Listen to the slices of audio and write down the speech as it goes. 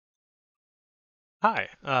Hi,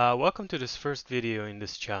 welcome to this first video in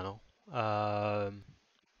this channel. I'm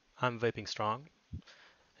Vaping Strong,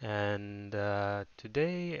 and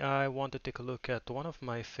today I want to take a look at one of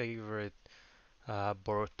my favorite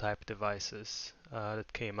Boro type devices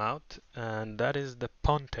that came out, and that is the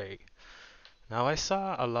Ponte. Now I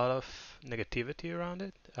saw a lot of negativity around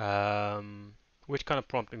it, which kind of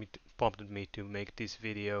prompted me to make this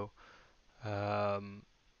video um,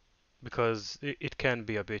 because it can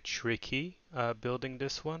be a bit tricky building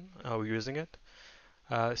this one or using it.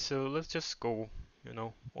 So let's just go,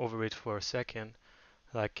 over it for a second.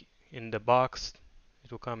 Like in the box, it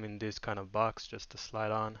will come in this kind of box just to slide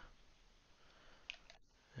on.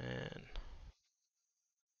 And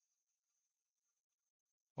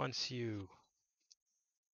once you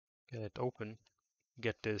get it open,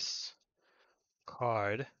 get this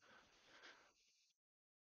card.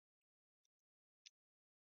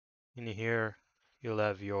 In here, you'll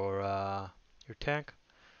have your tank,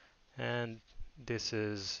 and this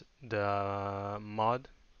is the mod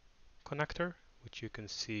connector, which you can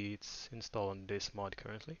see it's installed on this mod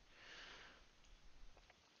currently.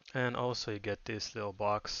 And also you get this little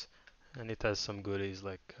box, and it has some goodies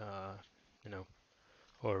like you know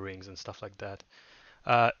or rings and stuff like that.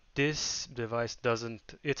 This device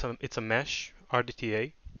doesn't. It's a mesh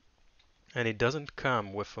RDTA, and it doesn't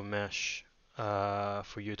come with a mesh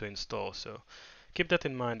for you to install. So keep that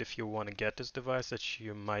in mind if you want to get this device, that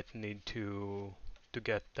you might need to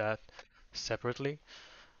get that separately.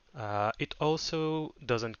 It also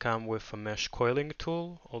doesn't come with a mesh coiling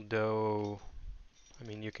tool, although I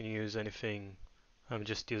mean you can use anything. I'm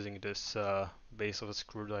just using this base of a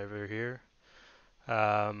screwdriver here.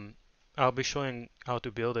 Um, I'll be showing how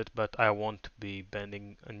to build it, but I won't be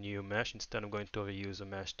bending a new mesh. Instead, I'm going to reuse a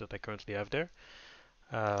mesh that I currently have there.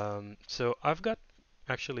 So I've got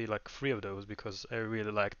actually like three of those because I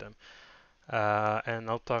really like them. And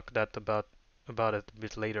I'll talk that about it a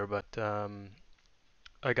bit later. But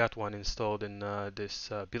I got one installed in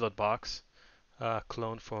this billet box,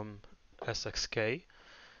 clone from SXK,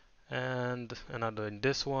 and another in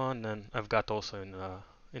this one, and I've got also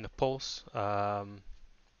in a Pulse.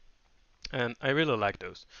 And I really like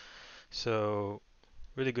those. So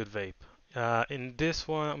really good vape. In this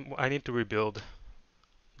one, I need to rebuild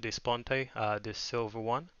this Ponte, this silver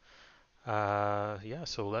one. Yeah,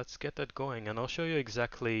 so let's get that going, and I'll show you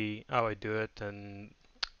exactly how I do it and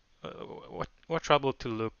what trouble to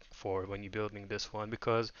look for when you're building this one,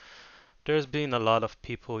 because there's been a lot of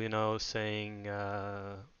people, saying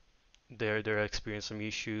they're experiencing some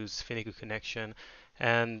issues, finicky connection,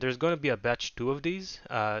 and there's going to be a batch two of these,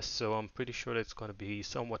 so I'm pretty sure it's going to be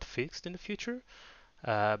somewhat fixed in the future.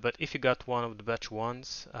 But if you got one of the batch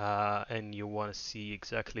ones and you want to see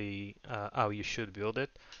exactly how you should build it,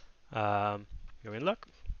 um, you're in luck.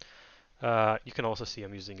 You can also see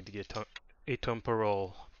I'm using the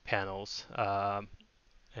atemporal panels,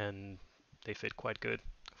 and they fit quite good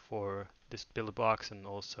for this build box and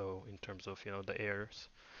also in terms of the airs.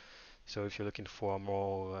 So if you're looking for a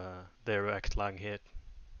more direct line hit,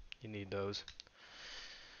 you need those.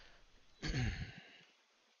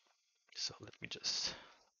 So let me just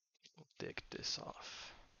take this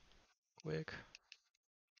off quick.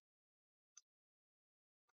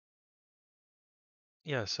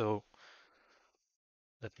 Yeah, so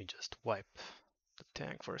let me just wipe the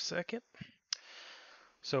tank for a second.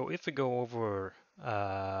 So if we go over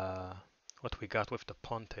what we got with the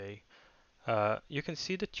Ponte, you can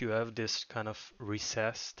see that you have this kind of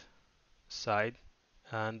recessed side,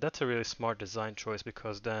 and that's a really smart design choice,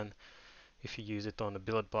 because then if you use it on a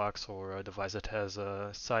billet box or a device that has a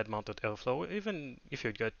side-mounted airflow, even if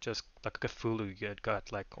you get just like a Cthulhu, you get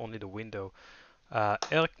got like only the window,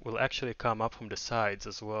 air will actually come up from the sides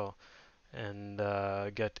as well and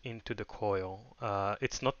get into the coil.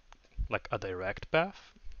 It's not like a direct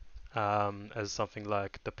path, as something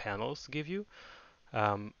like the panels give you.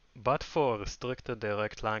 But for restricted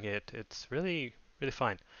direct line hit, it's really, really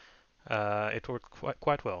fine. It worked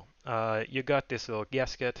quite well. You got this little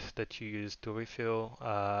gasket that you use to refill.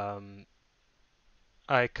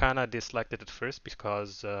 I kind of disliked it at first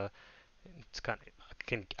because it's kind of,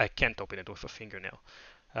 I can't open it with a fingernail.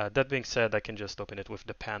 That being said, I can just open it with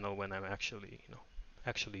the panel when I'm actually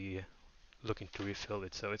looking to refill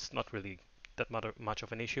it. So it's not really that much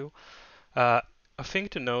of an issue. Uh, a thing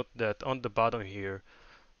to note that on the bottom here,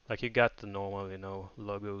 like you got the normal,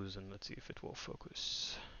 logos, and let's see if it will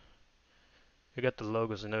focus. You got the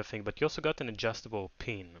logos and everything, but you also got an adjustable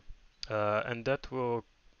pin, and that will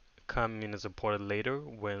come in as important later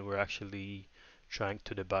when we're actually trying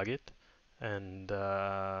to debug it. And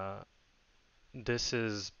this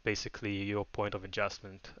is basically your point of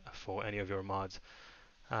adjustment for any of your mods.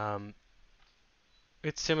 Um,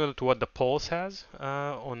 it's similar to what the Pulse has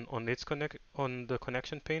on the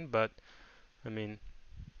connection pin, but I mean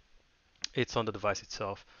it's on the device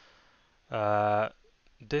itself. Uh,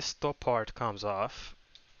 this top part comes off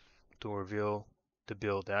to reveal the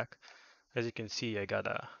build deck. As you can see, I got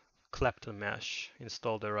a Clapton mesh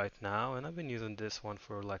installed there right now, and I've been using this one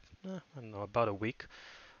for like I don't know, about a week.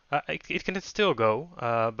 It can still go,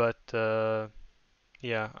 but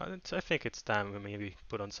yeah, I think it's time we maybe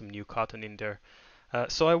put on some new cotton in there.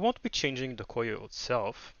 So I won't be changing the coil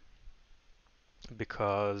itself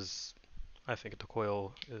because I think the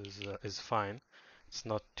coil is fine. It's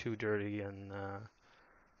not too dirty and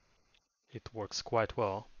it works quite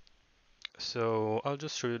well. So I'll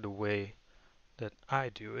just show you the way that I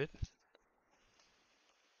do it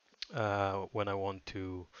when I want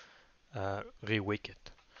to re-wick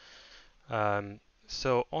it. Um,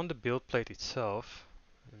 so on the build plate itself,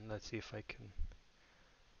 and let's see if I can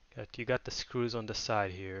get, you got the screws on the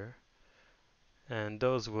side here, and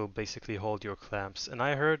those will basically hold your clamps. And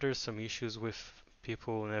I heard there's some issues with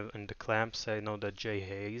people in the clamps. I know that Jay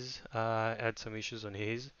Hayes had some issues on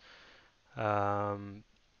his. Um,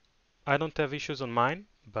 I don't have issues on mine,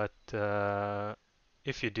 but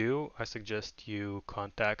if you do, I suggest you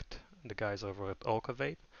contact the guys over at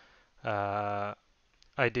Olcavape. Uh,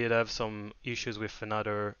 I did have some issues with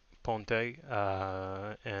another Ponte,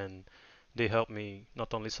 and they helped me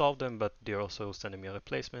not only solve them, but they're also sending me a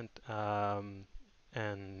replacement.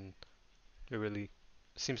 And it really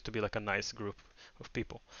seems to be like a nice group of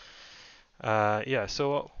people. Yeah,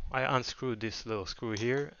 so I unscrewed this little screw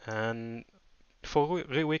here, and for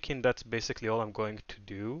rewicking, that's basically all I'm going to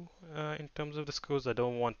do in terms of the screws. I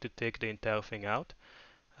don't want to take the entire thing out.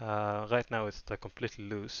 Right now it's like completely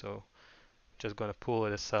loose, so just gonna pull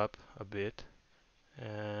this up a bit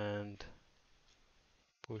and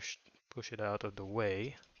push push it out of the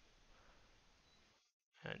way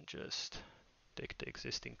and just take the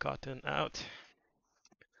existing cotton out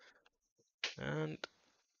and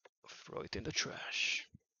throw it in the trash.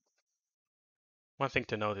 One thing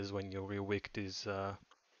to note is when you rewick these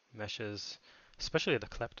meshes, especially the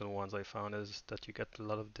Clapton ones, I found is that you get a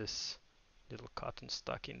lot of this little cotton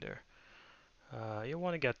stuck in there. You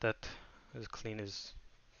want to get that as clean as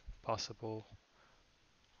possible.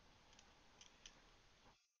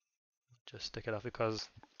 Just take it off because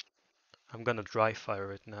I'm gonna dry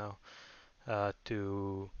fire it now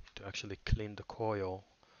to actually clean the coil,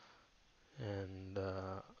 and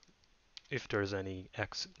if there's any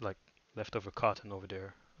like leftover cotton over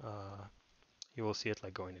there, you will see it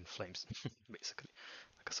like going in flames, basically,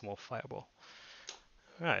 like a small fireball.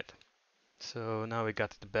 All right. So now we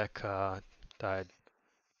got the back tied,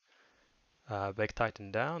 back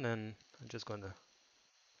tightened down, and I'm just gonna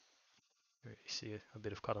really see a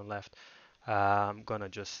bit of cotton left. I'm gonna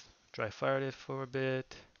just dry fire it for a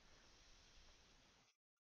bit.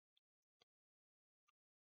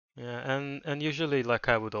 Yeah, and usually like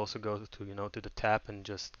I would also go to to the tap and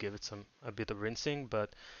just give it a bit of rinsing,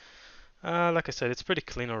 but like I said, it's pretty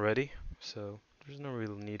clean already, so there's no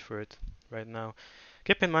real need for it right now.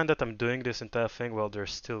 Keep in mind that I'm doing this entire thing while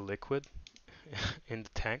there's still liquid in the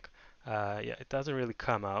tank. Yeah, it doesn't really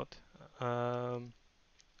come out um,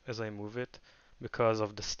 as I move it because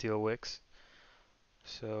of the steel wicks,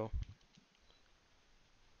 so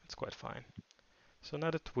it's quite fine. So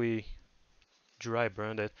now that we dry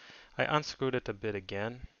burned it, I unscrewed it a bit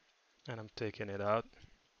again, and I'm taking it out.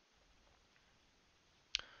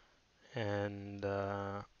 And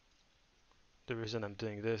the reason I'm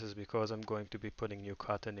doing this is because I'm going to be putting new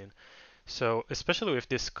cotton in. So especially with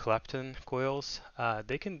these Clapton coils,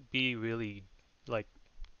 they can be really like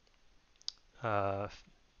uh,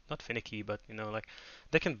 not finicky, but like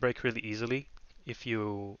they can break really easily if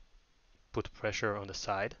you put pressure on the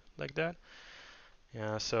side like that.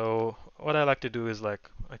 Yeah. So what I like to do is like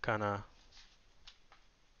I kind of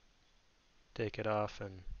take it off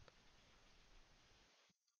and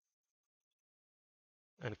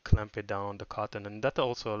clamp it down on the cotton, and that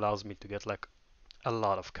also allows me to get like a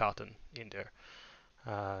lot of cotton in there.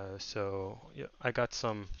 So yeah, I got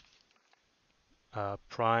some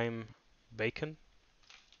prime bacon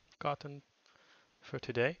cotton for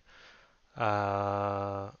today.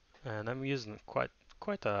 Uh, and I'm using quite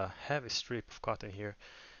a heavy strip of cotton here.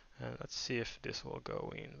 And let's see if this will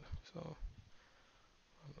go in. So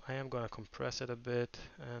I am gonna compress it a bit,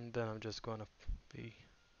 and then I'm just gonna be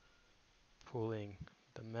pulling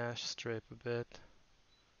the mesh strip a bit.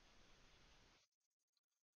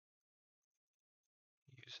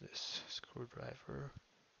 Use this screwdriver.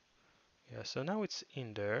 Yeah, so now it's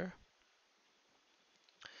in there.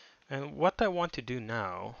 And what I want to do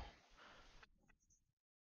now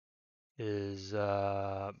is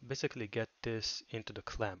basically get this into the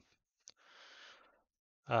clamp.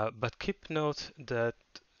 But keep note that,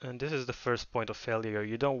 and this is the first point of failure,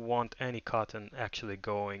 you don't want any cotton actually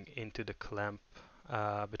going into the clamp,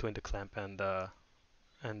 between the clamp and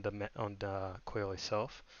on the coil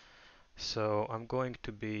itself. So I'm going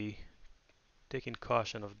to be taking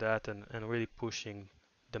caution of that and really pushing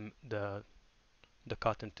the, the the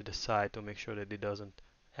cotton to the side to make sure that it doesn't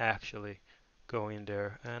actually go in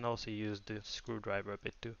there, and also use the screwdriver a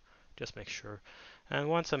bit to just make sure. And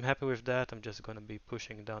once I'm happy with that, I'm just going to be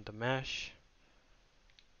pushing down the mesh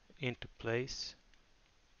into place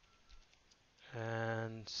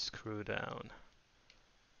and screw down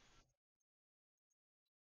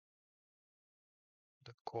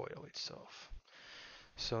the coil itself.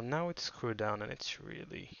 So now it's screwed down and it's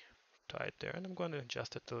really tight there, and I'm going to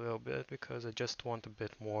adjust it a little bit because I just want a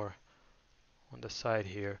bit more on the side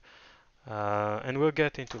here. And we'll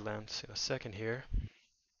get into lengths in a second here.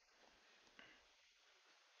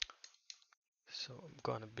 So I'm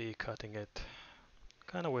gonna be cutting it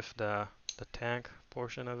kind of with the tank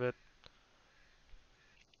portion of it.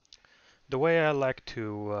 The way I like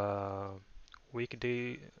to wick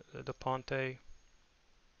the Ponte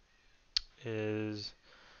is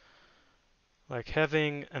like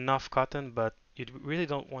having enough cotton, but you really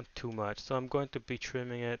don't want too much. So I'm going to be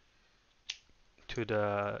trimming it to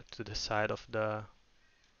the side of the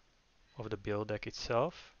build deck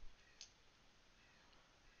itself,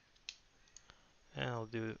 and I'll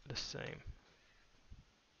do the same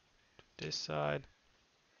this side.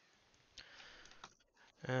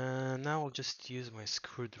 And now I'll just use my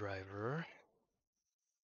screwdriver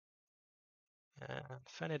and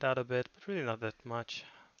fan it out a bit, but really not that much.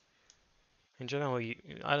 In general,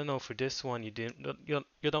 I don't know, for this one you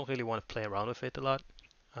don't really want to play around with it a lot.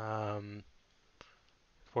 It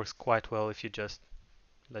works quite well if you just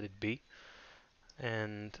let it be.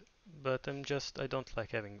 And but I don't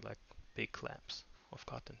like having like big clamps of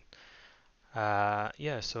cotton.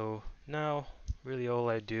 Yeah, so now really all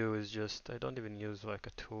I do is just, I don't even use like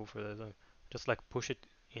a tool for this. I just like push it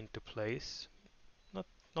into place. Not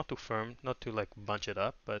not too firm, not to like bunch it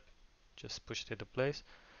up, but just push it into place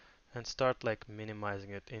and start like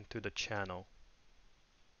minimizing it into the channel.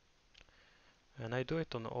 And I do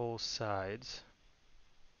it on all sides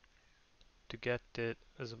to get it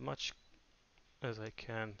as much as I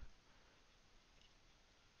can.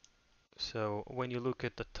 So when you look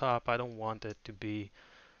at the top, I don't want it to be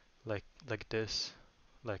like this,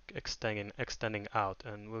 like extending out,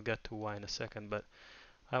 and we'll get to why in a second, but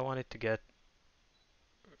I want it to get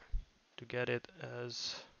it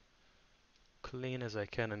as clean as I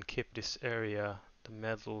can and keep this area, the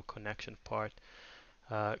metal connection part,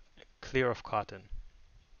 uh, clear of cotton.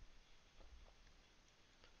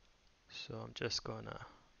 So I'm just gonna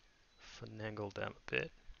finagle them a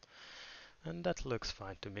bit, and that looks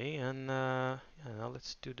fine to me. And yeah, now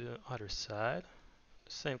let's do the other side.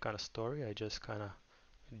 Same kind of story. I just kind of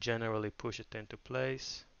generally push it into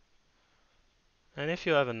place. And if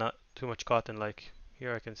you have not too much cotton, like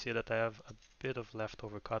here I can see that I have a bit of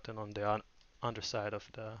leftover cotton on the underside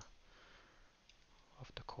of the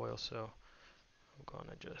coil, so I'm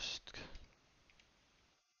gonna just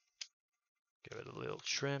give it a little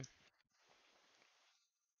trim.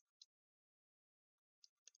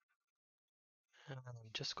 And I'm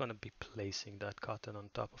just gonna be placing that cotton on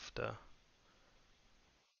top of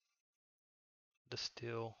the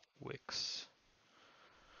steel wicks.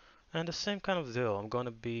 And the same kind of deal, I'm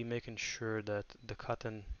gonna be making sure that the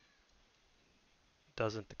cotton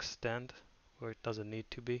doesn't extend where it doesn't need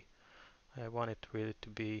to be. I want it really to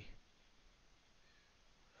be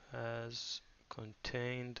as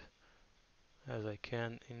contained as I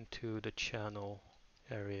can into the channel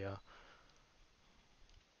area.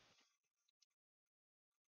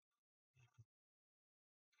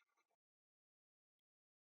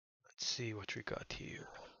 Let's see what we got here.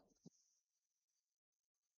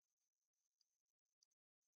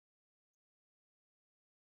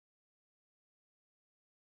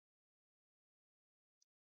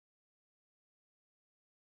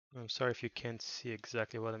 I'm sorry if you can't see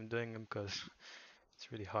exactly what I'm doing because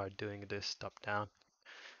it's really hard doing this top down.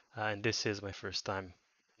 And this is my first time,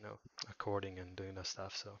 recording and doing that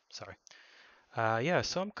stuff, so sorry. Yeah,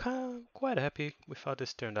 so I'm kind of quite happy with how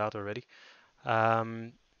this turned out already.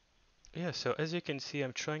 Um, yeah, so as you can see,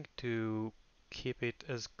 I'm trying to keep it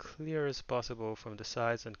as clear as possible from the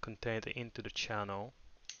sides and contain it into the channel.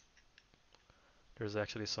 There's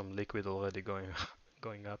actually some liquid already going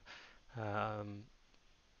going up. Um,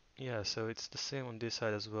 Yeah, so it's the same on this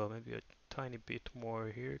side as well. Maybe a tiny bit more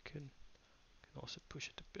here. Can also push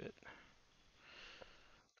it a bit.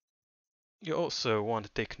 You also want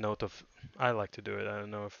to take note of, I like to do it, I don't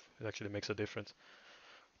know if it actually makes a difference,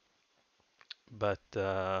 but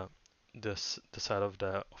the side of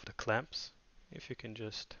the clamps, if you can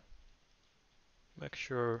just make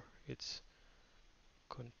sure it's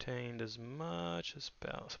contained as much as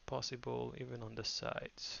possible, even on the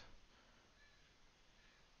sides.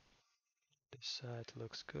 This side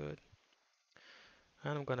looks good.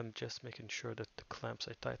 And I'm gonna just making sure that the clamps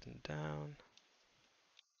are tightened down.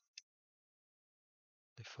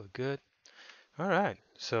 They feel good. All right.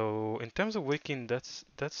 So in terms of wicking,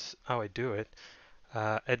 that's how I do it.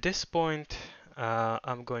 At this point,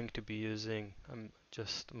 I'm going to be using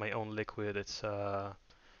just my own liquid. It's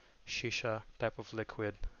shisha type of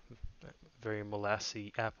liquid, very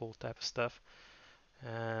molassy apple type of stuff.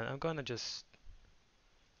 And I'm gonna just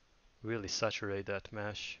really saturate that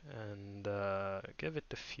mesh and give it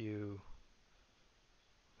a few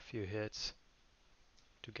hits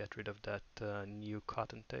to get rid of that new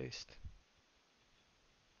cotton taste,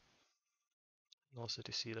 and also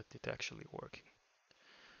to see that it actually working.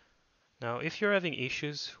 Now, if you're having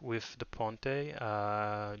issues with the Ponte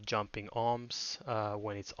jumping arms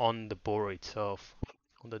when it's on the Boro itself,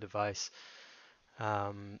 on the device,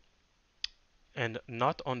 um, and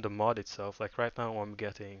not on the mod itself, like right now I'm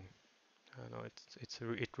getting, I don't know,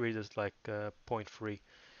 it reads like zero point 0.3,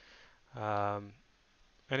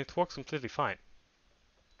 and it works completely fine.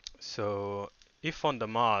 So if on the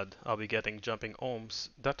mod I'll be getting jumping ohms,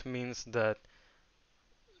 that means that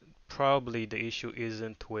probably the issue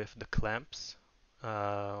isn't with the clamps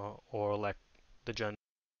or like the gen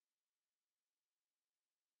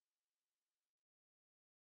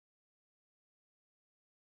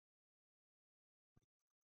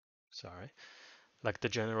sorry, like the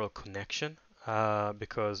general connection,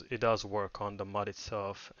 because it does work on the mod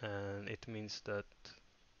itself, and it means that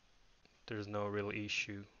there's no real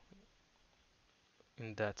issue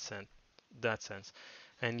in that sense.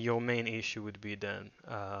 And your main issue would be then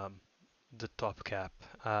the top cap,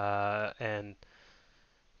 and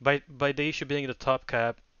by the issue being the top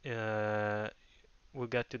cap, we'll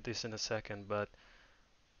get to this in a second, but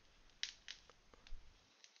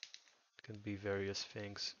it can be various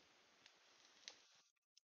things.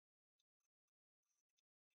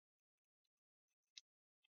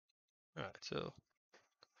 Alright, so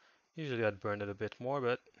usually I'd burn it a bit more,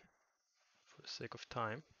 but for the sake of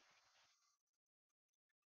time,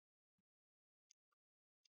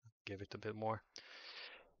 give it a bit more.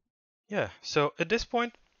 Yeah, so at this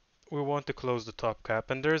point, we want to close the top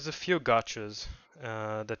cap, and there's a few gotchas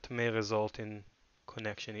that may result in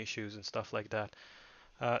connection issues and stuff like that.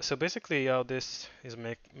 So basically, how this is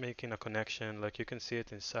making a connection, like you can see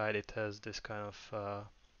it inside, it has this kind of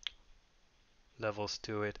levels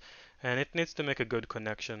to it, and it needs to make a good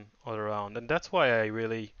connection all around, and that's why I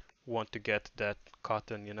really want to get that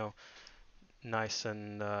cotton, nice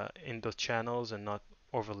and in the channels and not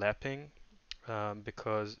overlapping,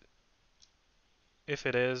 because if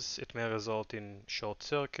it is, it may result in short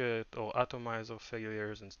circuit or atomizer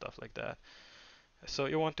failures and stuff like that. So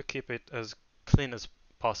you want to keep it as clean as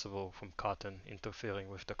possible from cotton interfering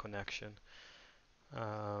with the connection.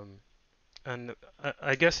 Um, and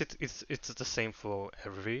I guess it's the same for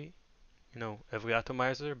every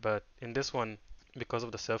atomizer, but in this one, because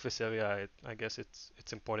of the surface area, I guess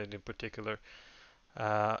it's important in particular.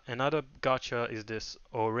 Another gotcha is this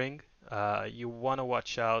O-ring. You want to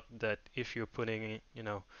watch out that if you're putting,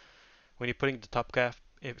 when you're putting the top cap,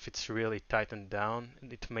 if it's really tightened down,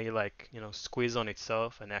 it may squeeze on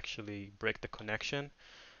itself and actually break the connection.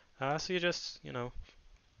 So you just,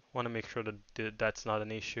 want to make sure that that's not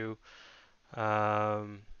an issue.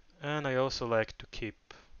 Um, and I also like to keep,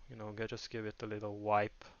 just give it a little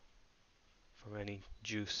wipe from any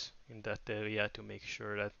juice in that area to make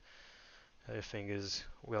sure that everything is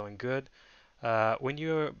well and good. When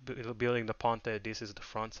you're building the Ponte, this is the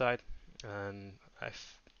front side, and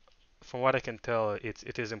from what I can tell,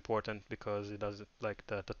 it is important because it doesn't like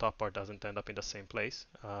the top part doesn't end up in the same place.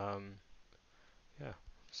 Yeah,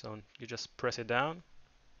 so you just press it down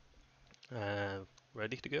and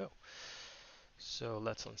ready to go. So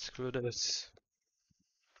let's unscrew this.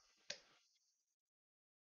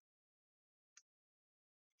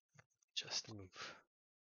 Just move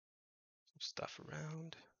some stuff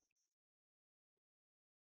around.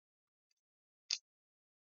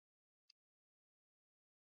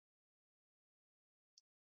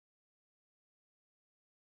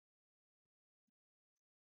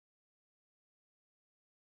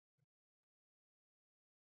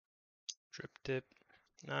 Drip tip.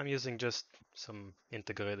 I'm using just some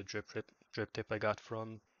integrated drip tip I got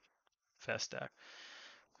from Fast.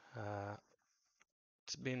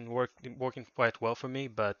 It's been working quite well for me,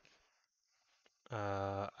 but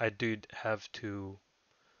I did have to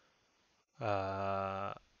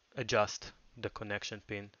uh, adjust the connection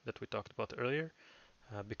pin that we talked about earlier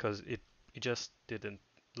because it just didn't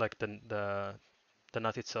like the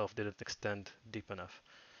nut itself didn't extend deep enough.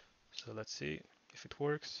 So let's see if it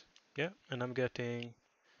works. Yeah, and I'm getting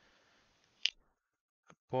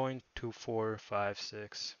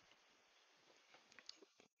 0.2456.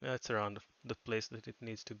 That's around the place that it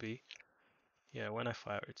needs to be. Yeah, when I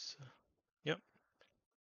fire, it's yep,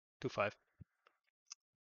 2.5.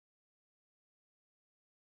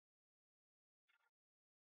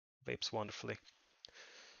 Vapes wonderfully.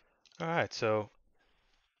 All right, so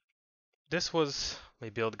this was my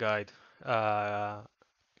build guide. Uh,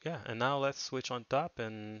 yeah, and now let's switch on top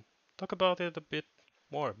and talk about it a bit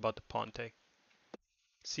more about the Ponte.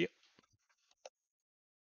 See ya.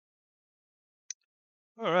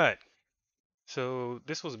 All right, so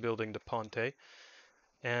this was building the Ponte,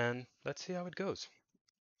 and let's see how it goes.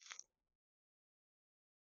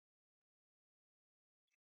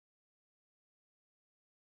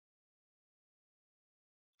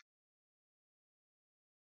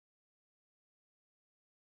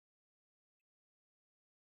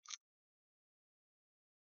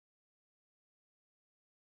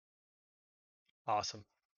 Awesome.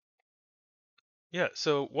 Yeah,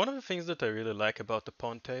 so one of the things that I really like about the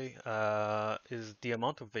Ponte is the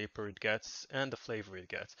amount of vapor it gets and the flavor it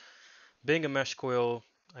gets. Being a mesh coil,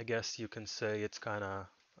 I guess you can say it's kind of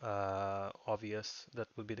obvious that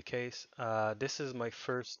would be the case. This is my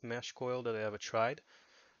first mesh coil that I ever tried.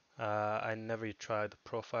 I never tried the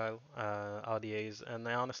profile RDAs, and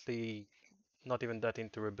I honestly not even that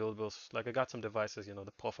into rebuildables. Like I got some devices,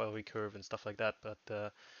 the profile recurve and stuff like that,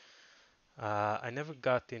 but I never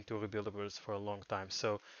got into rebuildables for a long time.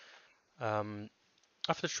 So um,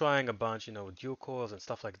 after trying a bunch, dual coils and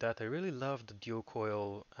stuff like that, I really love the dual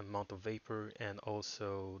coil amount of vapor and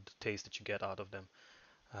also the taste that you get out of them.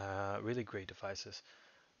 Really great devices.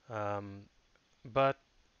 Um, but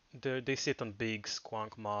they sit on big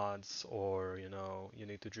squonk mods, or you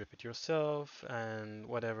need to drip it yourself and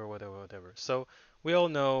whatever, whatever, whatever. So we all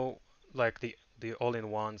know like the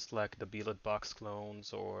all-in-ones like the billet box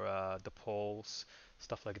clones or the poles,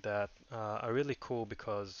 stuff like that, are really cool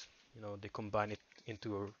because they combine it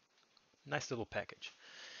into a nice little package.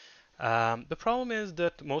 The problem is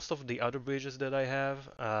that most of the other bridges that I have,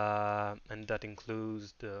 and that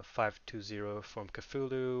includes the 520 from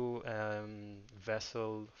Cthulhu,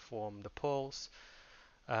 Vessel from the Pulse,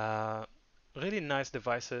 uh, really nice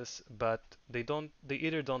devices, but they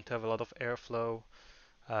either don't have a lot of airflow,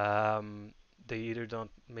 um, they either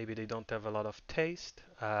don't, maybe they don't have a lot of taste,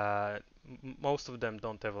 most of them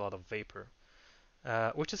don't have a lot of vapor.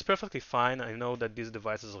 Which is perfectly fine. I know that these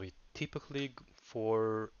devices are typically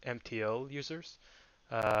for MTL users,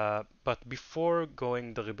 but before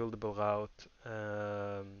going the rebuildable route,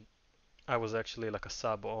 I was actually like a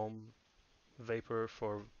sub-ohm vapor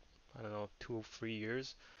for I don't know 2 or 3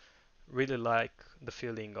 years. Really like the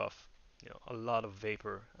feeling of a lot of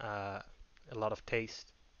vapor, a lot of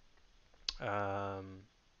taste, um,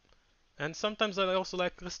 and sometimes I also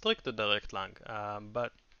like restricted direct lang,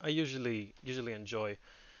 but I usually enjoy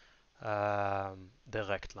the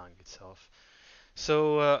rectlang itself.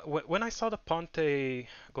 So when I saw the Ponte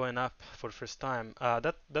going up for the first time,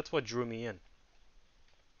 that's what drew me in,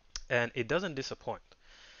 and it doesn't disappoint.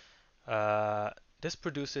 Uh, this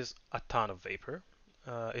produces a ton of vapor.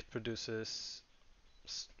 It produces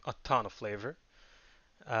a ton of flavor.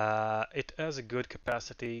 It has a good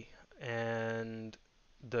capacity, and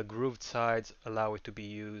the grooved sides allow it to be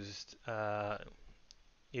used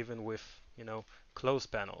even with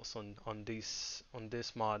closed panels on this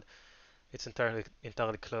mod. It's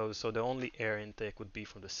entirely closed, so the only air intake would be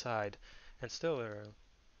from the side. And still,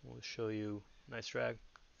 we'll show you nice drag.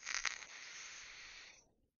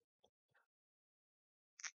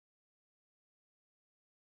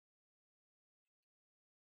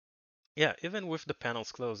 Yeah, even with the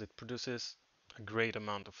panels closed, it produces a great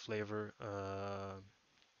amount of flavor.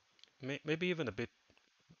 Maybe even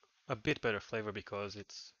a bit better flavor because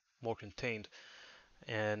it's more contained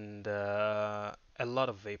and a lot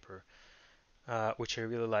of vapor, which I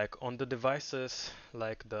really like. On the devices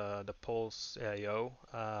like the Pulse AIO,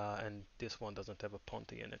 and this one doesn't have a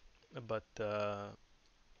Ponte in it, but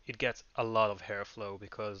it gets a lot of airflow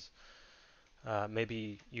because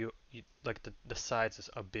maybe you like the sizes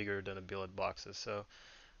are bigger than the billet boxes. So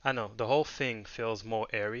I know the whole thing feels more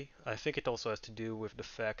airy. I think it also has to do with the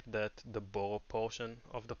fact that the bore portion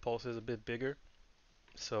of the pulse is a bit bigger,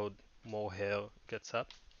 so more hair gets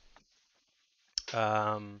up.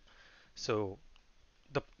 Um, so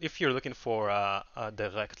if you're looking for a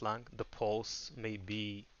direct lung, the pulse may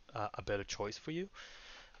be a better choice for you.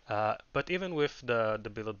 But even with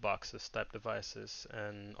the billet boxes type devices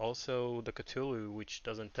and also the Cthulhu, which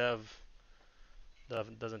doesn't have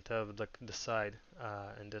the side,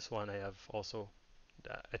 and this one I have also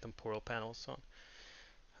the atemporal panels on.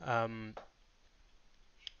 Um,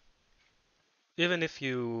 Even if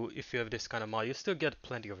you have this kind of mod, you still get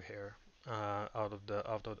plenty of hair out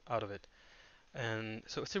of it, and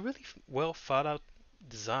so it's a really well thought out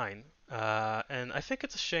design. And I think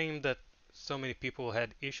it's a shame that so many people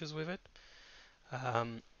had issues with it.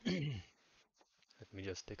 Let me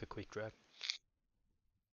just take a quick drag.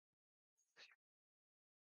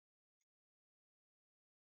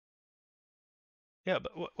 Yeah,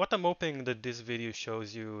 but what I'm hoping that this video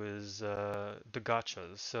shows you is the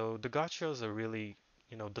gotchas. So the gotchas are really,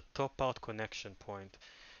 the top out connection point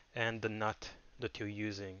and the nut that you're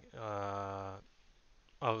using are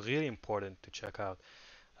really important to check out.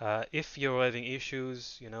 If you're having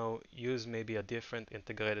issues, use maybe a different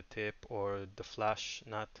integrated tip or the flash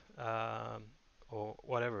nut or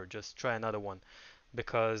whatever. Just try another one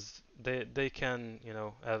because they can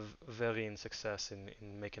have varying success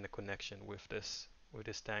in making a connection with this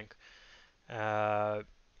tank. Uh,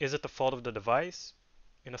 is it the fault of the device?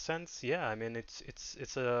 In a sense, yeah. I mean, it's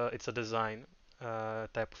a design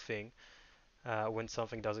type of thing. When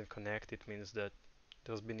something doesn't connect, it means that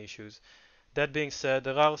there's been issues. That being said,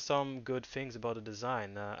 there are some good things about the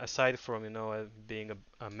design. Aside from being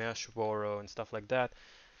a mesh Boro and stuff like that,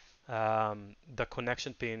 the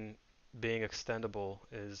connection pin being extendable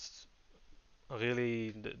is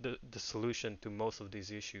really the solution to most of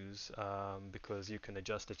these issues because you can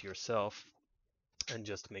adjust it yourself and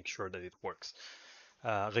just make sure that it works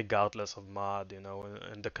regardless of mod,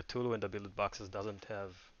 and the Cthulhu and the build boxes doesn't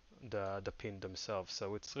have the pin themselves,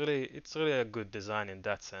 so it's really a good design in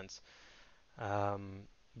that sense.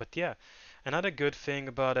 But yeah, another good thing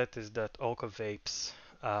about it is that Orca Vapes,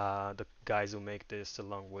 the guys who make this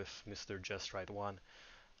along with Mr. Just Right One,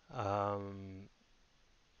 um,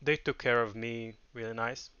 they took care of me really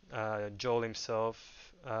nice. Joel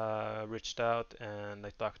himself reached out and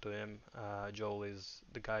I talked to him. Joel is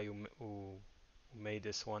the guy who made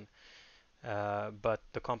this one, but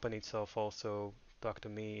the company itself also talked to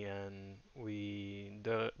me and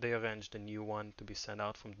they arranged a new one to be sent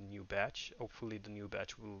out from the new batch. Hopefully, the new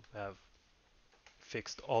batch will have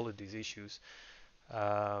fixed all of these issues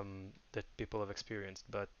that people have experienced.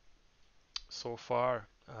 But so far,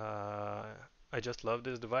 I just love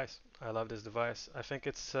this device. I love this device. I think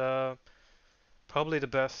it's probably the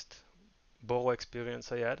best Bolo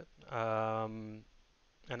experience I had.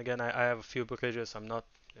 And again, I have a few packages. I'm not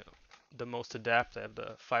the most adept. I have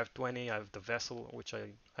the 520. I have the vessel, which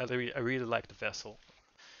I really like the vessel.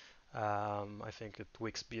 I think it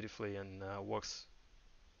wicks beautifully and works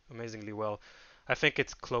amazingly well. I think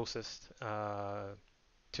it's closest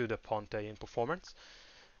to the Ponte in performance.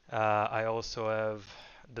 I also have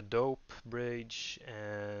the Dope Bridge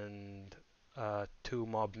and two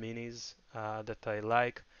Mob Minis that I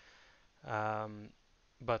like. Um,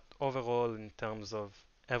 but overall, in terms of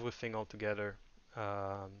everything altogether,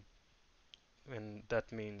 um, and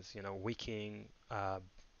that means wicking,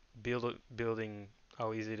 building,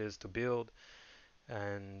 how easy it is to build,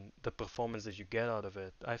 and the performance that you get out of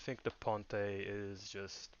it. I think the Ponte is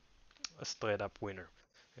just a straight up winner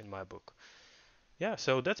in my book. Yeah,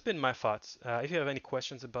 so that's been my thoughts. If you have any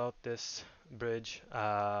questions about this bridge,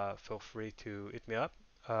 feel free to hit me up.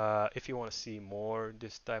 If you want to see more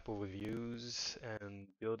this type of reviews and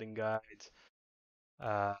building guides,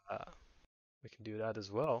 uh, we can do that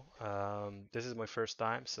as well. This is my first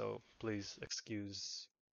time, so please excuse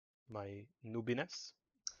my noobiness.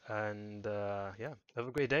 And yeah, have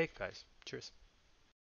a great day, guys. Cheers.